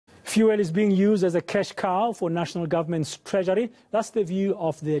Fuel is being used as a cash cow for national government's treasury. That's the view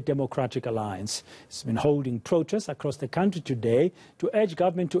of the Democratic Alliance. It's been holding protests across the country today to urge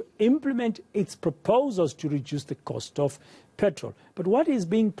government to implement its proposals to reduce the cost of petrol. But what is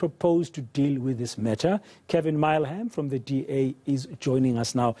being proposed to deal with this matter? Kevin Mileham from the DA is joining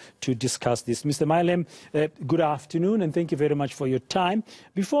us now to discuss this. Mr. Mileham, good afternoon and thank you very much for your time.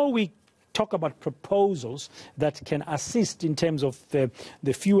 Before we talk about proposals that can assist in terms of the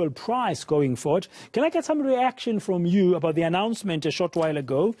fuel price going forward, can I get some reaction from you about the announcement a short while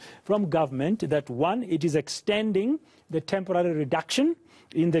ago from government that, one, it is extending the temporary reduction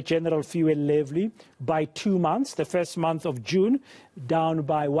in the general fuel levy by 2 months, the first month of June down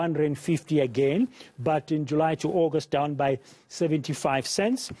by 150 again, but in July to August down by 75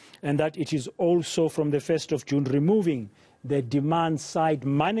 cents, and that it is also from the 1st of June removing the demand-side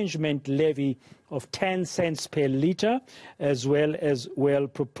management levy of 10 cents per litre, as well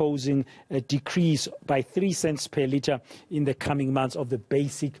proposing a decrease by 3 cents per litre in the coming months of the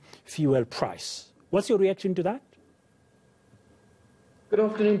basic fuel price. What's your reaction to that? Good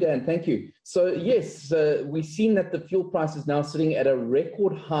afternoon, Dan. Thank you. So, yes, we've seen that the fuel price is now sitting at a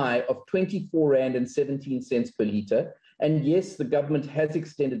record high of 24 Rand and 17 cents per litre. And yes, the government has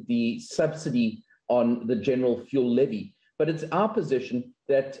extended the subsidy on the general fuel levy. But it's our position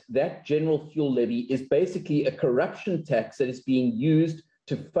that that general fuel levy is basically a corruption tax that is being used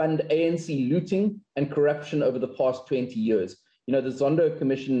to fund ANC looting and corruption over the past 20 years. You know, the Zondo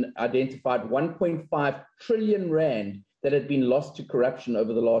Commission identified 1.5 trillion Rand that had been lost to corruption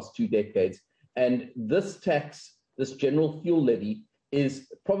over the last 2 decades. And this tax, this general fuel levy, is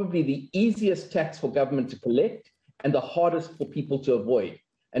probably the easiest tax for government to collect and the hardest for people to avoid.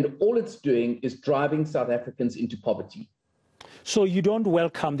 And all it's doing is driving South Africans into poverty. So you don't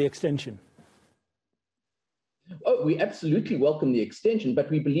welcome the extension? Oh, we absolutely welcome the extension,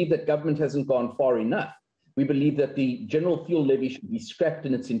 but we believe that government hasn't gone far enough. We believe that the general fuel levy should be scrapped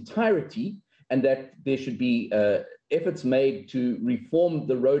in its entirety and that there should be efforts made to reform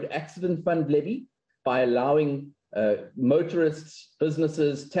the road accident fund levy by allowing motorists,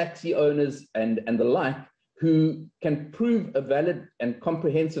 businesses, taxi owners, and the like who can prove a valid and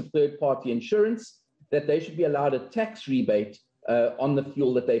comprehensive third-party insurance that they should be allowed a tax rebate on the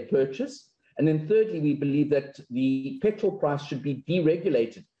fuel that they purchase. And then thirdly, we believe that the petrol price should be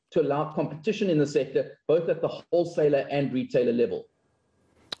deregulated to allow competition in the sector, both at the wholesaler and retailer level.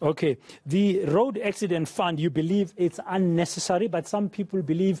 Okay. The road accident fund, you believe it's unnecessary, but some people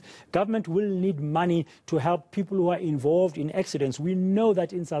believe government will need money to help people who are involved in accidents. We know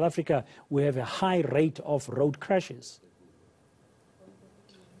that in South Africa, we have a high rate of road crashes.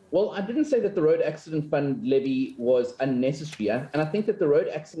 Well, I didn't say that the road accident fund levy was unnecessary, and I think that the road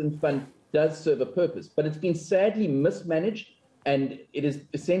accident fund does serve a purpose, but it's been sadly mismanaged and it is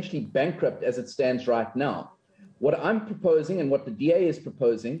essentially bankrupt as it stands right now. What I'm proposing and what the DA is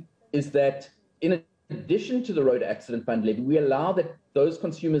proposing is that in addition to the road accident fund levy, we allow that those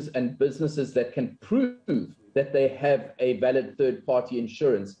consumers and businesses that can prove that they have a valid third-party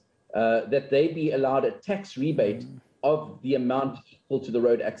insurance, that they be allowed a tax rebate of the amount equal to the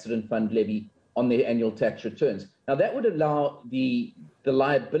road accident fund levy on their annual tax returns. Now, that would allow the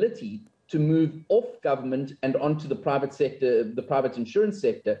liability to move off government and onto the private sector, the private insurance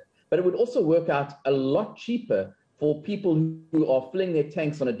sector, but it would also work out a lot cheaper for people who are filling their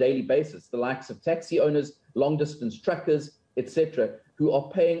tanks on a daily basis, the likes of taxi owners, long-distance truckers, etc., who are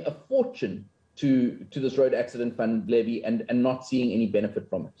paying a fortune to this road accident fund levy and not seeing any benefit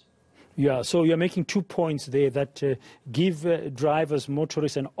from it. Yeah, so you're making 2 points there that give drivers,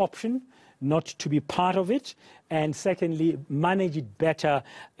 motorists an option not to be part of it, and secondly, manage it better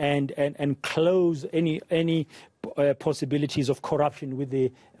and close any possibilities of corruption with the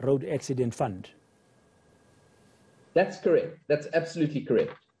road accident fund. That's correct. That's absolutely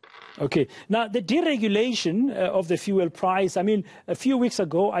correct. Okay. Now, the deregulation of the fuel price, I mean, a few weeks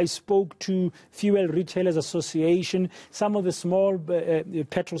ago, I spoke to Fuel Retailers Association. Some of the small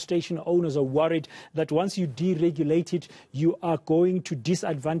petrol station owners are worried that once you deregulate it, you are going to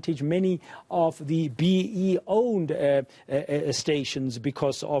disadvantage many of the BE-owned stations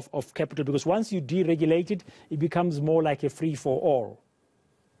because of capital. Because once you deregulate it, it becomes more like a free-for-all.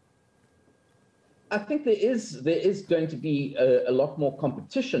 I think there is going to be a lot more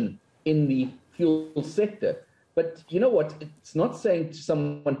competition in the fuel sector. But you know what? It's not saying to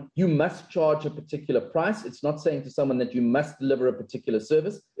someone, you must charge a particular price. It's not saying to someone that you must deliver a particular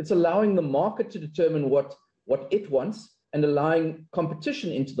service. It's allowing the market to determine what it wants and allowing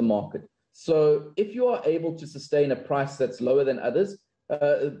competition into the market. So if you are able to sustain a price that's lower than others,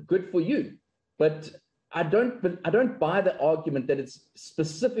 good for you. But I don't buy the argument that it's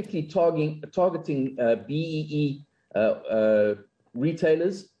specifically targeting BEE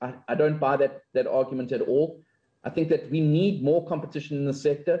retailers. I don't buy that argument at all. I think that we need more competition in the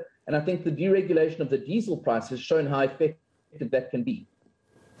sector, and I think the deregulation of the diesel price has shown how effective that can be.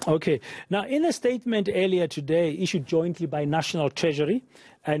 Okay. Now, in a statement earlier today issued jointly by National Treasury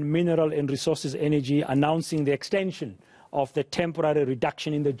and Mineral and Resources Energy announcing the extension of the temporary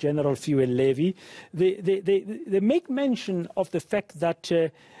reduction in the general fuel levy, they make mention of the fact that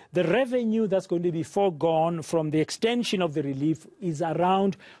the revenue that's going to be foregone from the extension of the relief is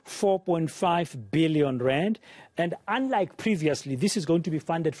around 4.5 billion rand. And unlike previously, this is going to be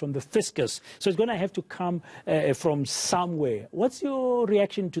funded from the fiscus. So it's going to have to come from somewhere. What's your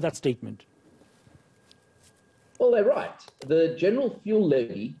reaction to that statement? Well, they're right. The general fuel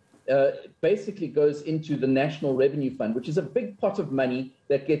levy basically goes into the National Revenue Fund, which is a big pot of money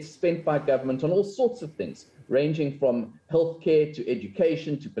that gets spent by government on all sorts of things, ranging from healthcare to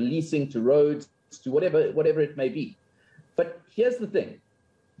education to policing to roads to whatever it may be. But here's the thing.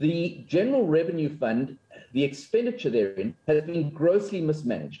 The General Revenue Fund, the expenditure therein, has been grossly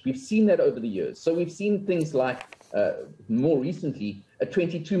mismanaged. We've seen that over the years. So we've seen things like, more recently, a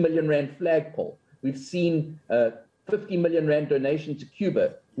 22 million rand flagpole. We've seen 50 million rand donation to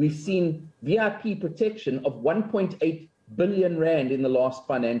Cuba. We've seen VIP protection of 1.8 billion rand in the last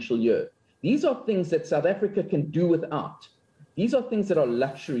financial year. These are things that South Africa can do without. These are things that are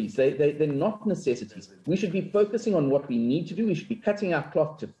luxuries. They're not necessities. We should be focusing on what we need to do. We should be cutting our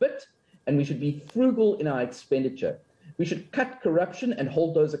cloth to fit, and we should be frugal in our expenditure. We should cut corruption and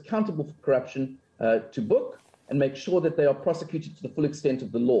hold those accountable for corruption to book and make sure that they are prosecuted to the full extent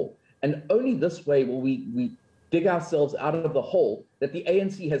of the law. And only this way will we dig ourselves out of the hole that the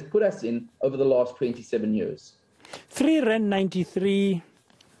ANC has put us in over the last 27 years. 3.93 rand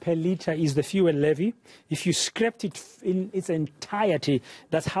per litre is the fuel levy. If you scrapped it in its entirety,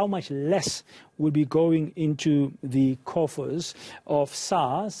 that's how much less will be going into the coffers of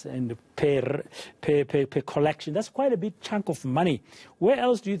SARS and per collection. That's quite a big chunk of money. Where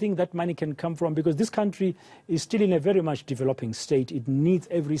else do you think that money can come from? Because this country is still in a very much developing state. It needs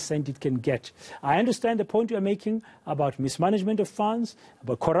every cent it can get. I understand the point you're making about mismanagement of funds,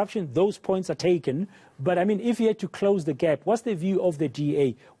 about corruption. Those points are taken. But I mean, if you had to close the gap, what's the view of the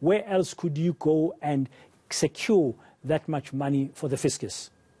DA? Where else could you go and secure that much money for the fiscus?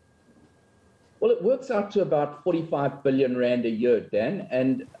 Well, it works out to about 45 billion rand a year, Dan,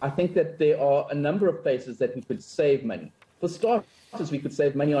 and I think that there are a number of places that we could save money. For starters, we could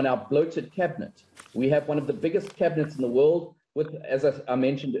save money on our bloated cabinet. We have one of the biggest cabinets in the world with, as I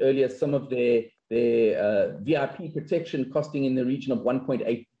mentioned earlier, some of their VIP protection costing in the region of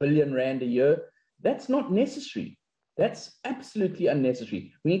 1.8 billion rand a year. That's not necessary. That's absolutely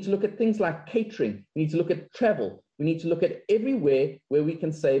unnecessary. We need to look at things like catering. We need to look at travel. We need to look at everywhere where we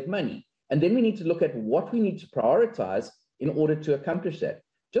can save money. And then we need to look at what we need to prioritize in order to accomplish that.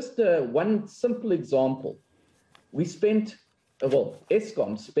 Just one simple example. We spent,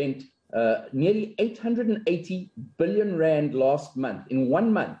 Eskom spent nearly 880 billion rand last month, in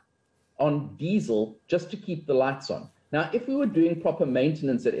 1 month, on diesel just to keep the lights on. Now, if we were doing proper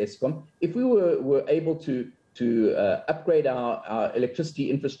maintenance at Eskom, if we were able to upgrade our electricity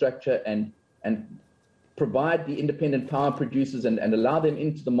infrastructure and provide the independent power producers and allow them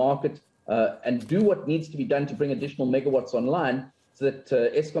into the market, and do what needs to be done to bring additional megawatts online so that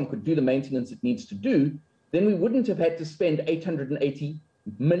Eskom could do the maintenance it needs to do, then we wouldn't have had to spend 880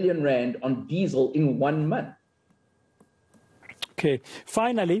 million rand on diesel in 1 month. Okay.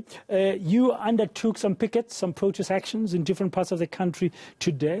 Finally, you undertook some pickets, some protest actions in different parts of the country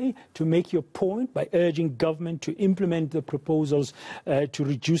today to make your point by urging government to implement the proposals to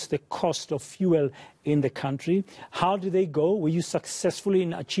reduce the cost of fuel in the country. How did they go? Were you successful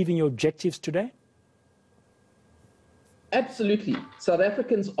in achieving your objectives today? Absolutely. South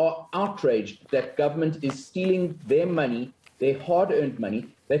Africans are outraged that government is stealing their money, their hard-earned money.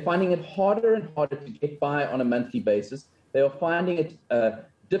 They're finding it harder and harder to get by on a monthly basis. They are finding it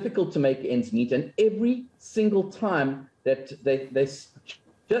difficult to make ends meet. And every single time that they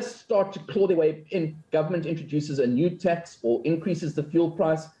just start to claw their way in, government introduces a new tax or increases the fuel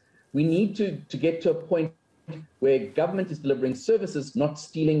price. We need to get to a point where government is delivering services, not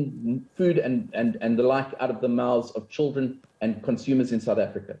stealing food and the like out of the mouths of children and consumers in South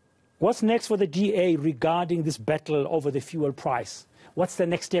Africa. What's next for the DA regarding this battle over the fuel price? What's the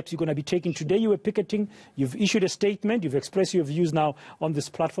next steps you're going to be taking? Today you were picketing, you've issued a statement, you've expressed your views now on this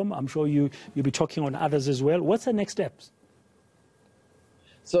platform. I'm sure you'll be talking on others as well. What's the next steps?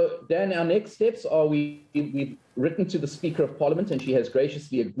 So, Dan, our next steps are we've written to the Speaker of Parliament, and she has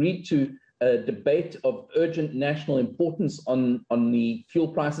graciously agreed to a debate of urgent national importance on the fuel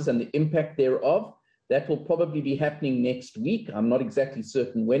prices and the impact thereof. That will probably be happening next week. I'm not exactly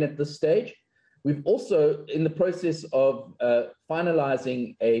certain when at this stage. We've also in the process of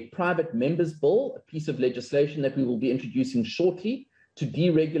finalizing a private members bill, a piece of legislation that we will be introducing shortly to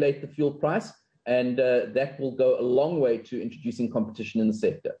deregulate the fuel price, and that will go a long way to introducing competition in the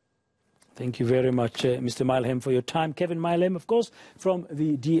sector. Thank you very much, Mr. Mileham, for your time. Kevin Mileham, of course, from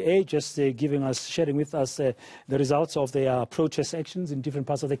the DA, just sharing with us the results of their protest actions in different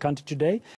parts of the country today.